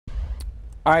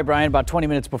All right, Brian, about 20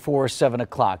 minutes before 7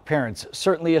 o'clock. Parents,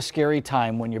 certainly a scary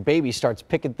time when your baby starts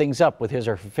picking things up with his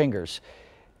or her fingers.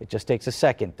 It just takes a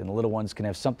second and the little ones can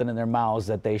have something in their mouths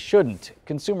that they shouldn't.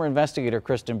 Consumer investigator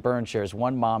Kristen Byrne shares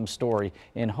one mom's story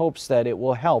in hopes that it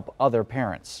will help other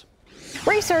parents.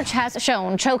 Research has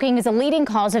shown choking is a leading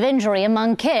cause of injury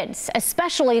among kids,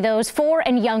 especially those 4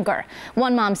 and younger.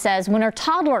 One mom says when her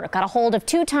toddler got a hold of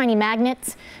 2 tiny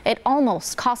magnets, it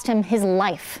almost cost him his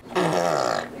life.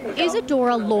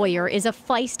 Isadora Lawyer is a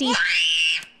feisty,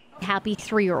 happy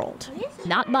 3-year-old.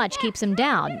 Not much keeps him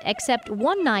down, except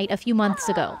one night a few months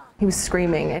ago. He was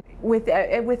screaming. With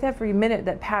every minute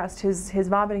that passed, his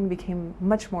vomiting became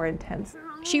much more intense.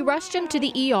 She rushed him to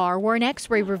the ER where an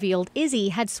x-ray revealed Izzy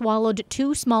had swallowed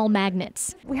 2 small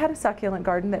magnets. We had a succulent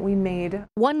garden that we made.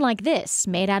 One like this,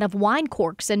 made out of wine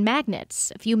corks and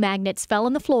magnets. A few magnets fell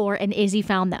on the floor and Izzy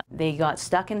found them. They got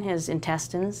stuck in his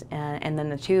intestines and then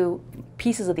the 2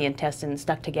 pieces of the intestine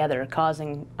stuck together,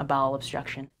 causing a bowel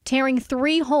obstruction. Tearing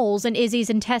 3 holes in Izzy's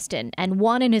intestine and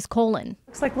 1 in his colon.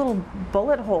 Looks like little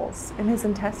bullet holes in his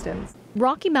intestines.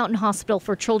 Rocky Mountain Hospital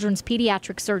for Children's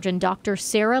pediatric surgeon Dr.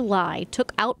 Sarah Lai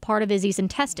took out part of Izzy's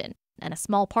intestine and a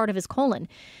small part of his colon.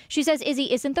 She says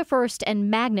Izzy isn't the first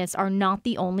and magnets are not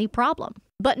the only problem.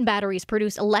 Button batteries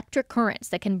produce electric currents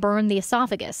that can burn the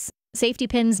esophagus. Safety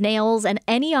pins, nails, and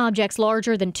any objects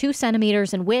larger than 2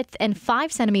 centimeters in width and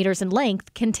 5 centimeters in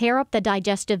length can tear up the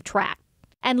digestive tract.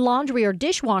 And laundry or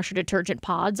dishwasher detergent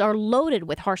pods are loaded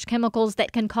with harsh chemicals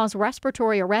that can cause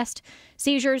respiratory arrest,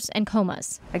 seizures, and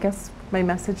comas. I guess my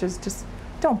message is just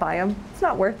don't buy them. It's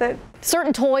not worth it.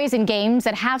 Certain toys and games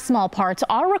that have small parts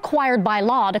are required by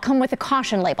law to come with a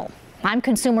caution label. I'm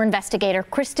consumer investigator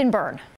Kristen Byrne.